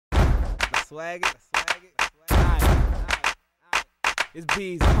swag it. Alright. It's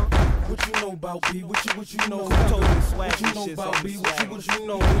B's, What you know about B? What you know? Totally swag What you this know shit, about so B? swag What it. you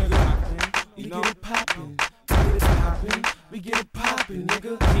know, nigga? We get it poppin', we get it poppin',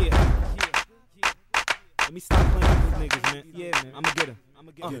 nigga. Yeah. Let me stop playing with these niggas, man. Yeah, man.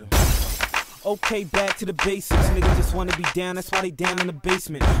 I'ma get him. Okay, back to the basics. Niggas just wanna be down, that's why they down in the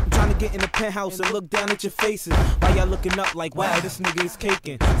basement. I'm trying to get in the penthouse and look down at your faces. Why y'all looking up like, wow, this nigga is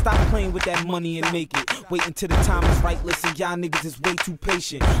caking? Stop playing with that money and make it. Wait until the time is right, listen, y'all niggas is way too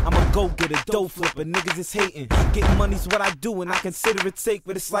patient. I'm a go-getter, dough flipper, niggas is hating. Getting money's what I do and I consider it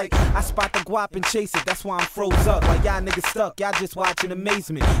sacred. It's like I spot the guap and chase it, that's why I'm froze up. While y'all niggas stuck, y'all just watching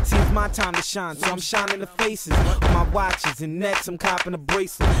amazement. See, it's my time to shine, so I'm shining the faces. On my watches and necks, I'm copping a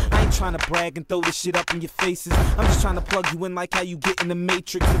bracelet. I ain't trying to brag and throw this shit up in your faces. I'm just trying to plug you in like how you get in the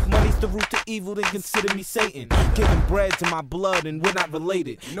matrix. If money's the root to evil, then consider me Satan. Getting bread to my blood and we're not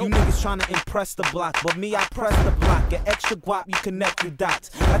related. You niggas trying to impress the block, but me, I press the block. Get extra guap, you connect the dots.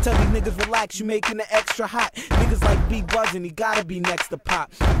 I tell these niggas relax, you making it extra hot. Niggas like B buzzing, he gotta be next to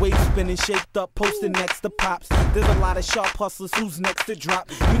Pop. Wave spinning, shaped up, posting next to Pops. There's a lot of sharp hustlers, who's next to drop?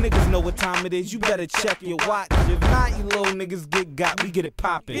 You niggas know what time it is, you better check your watch. If not, you little niggas get got, we get it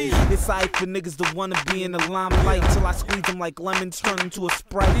poppin'. It's aight for niggas to wanna be in the limelight till I squeeze them like lemons, turn them to a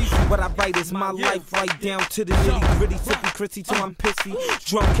Sprite. What I write is my life, right down to the nitty gritty, sippy critty till I'm pissy.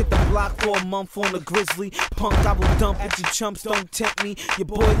 Drunk hit the block for a month on the grizzly. Punk, I will dump at you chumps, don't tempt me. Your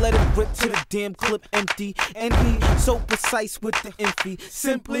boy let it rip to the damn clip empty. And he so precise with the infy.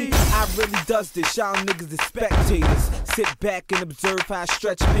 Simply, I really does this, y'all niggas is spectators. Sit back and observe how I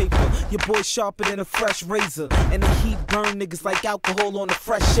stretch paper. Your boy sharper than a fresh razor. And the heat burn niggas like alcohol on a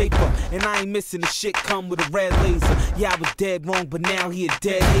fresh shaper. And I ain't missing the shit come with a red laser. Yeah, I was dead wrong, but now he a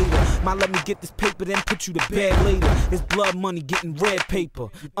dead hater. My let me get this paper, then put you to bed later. It's blood money getting red paper.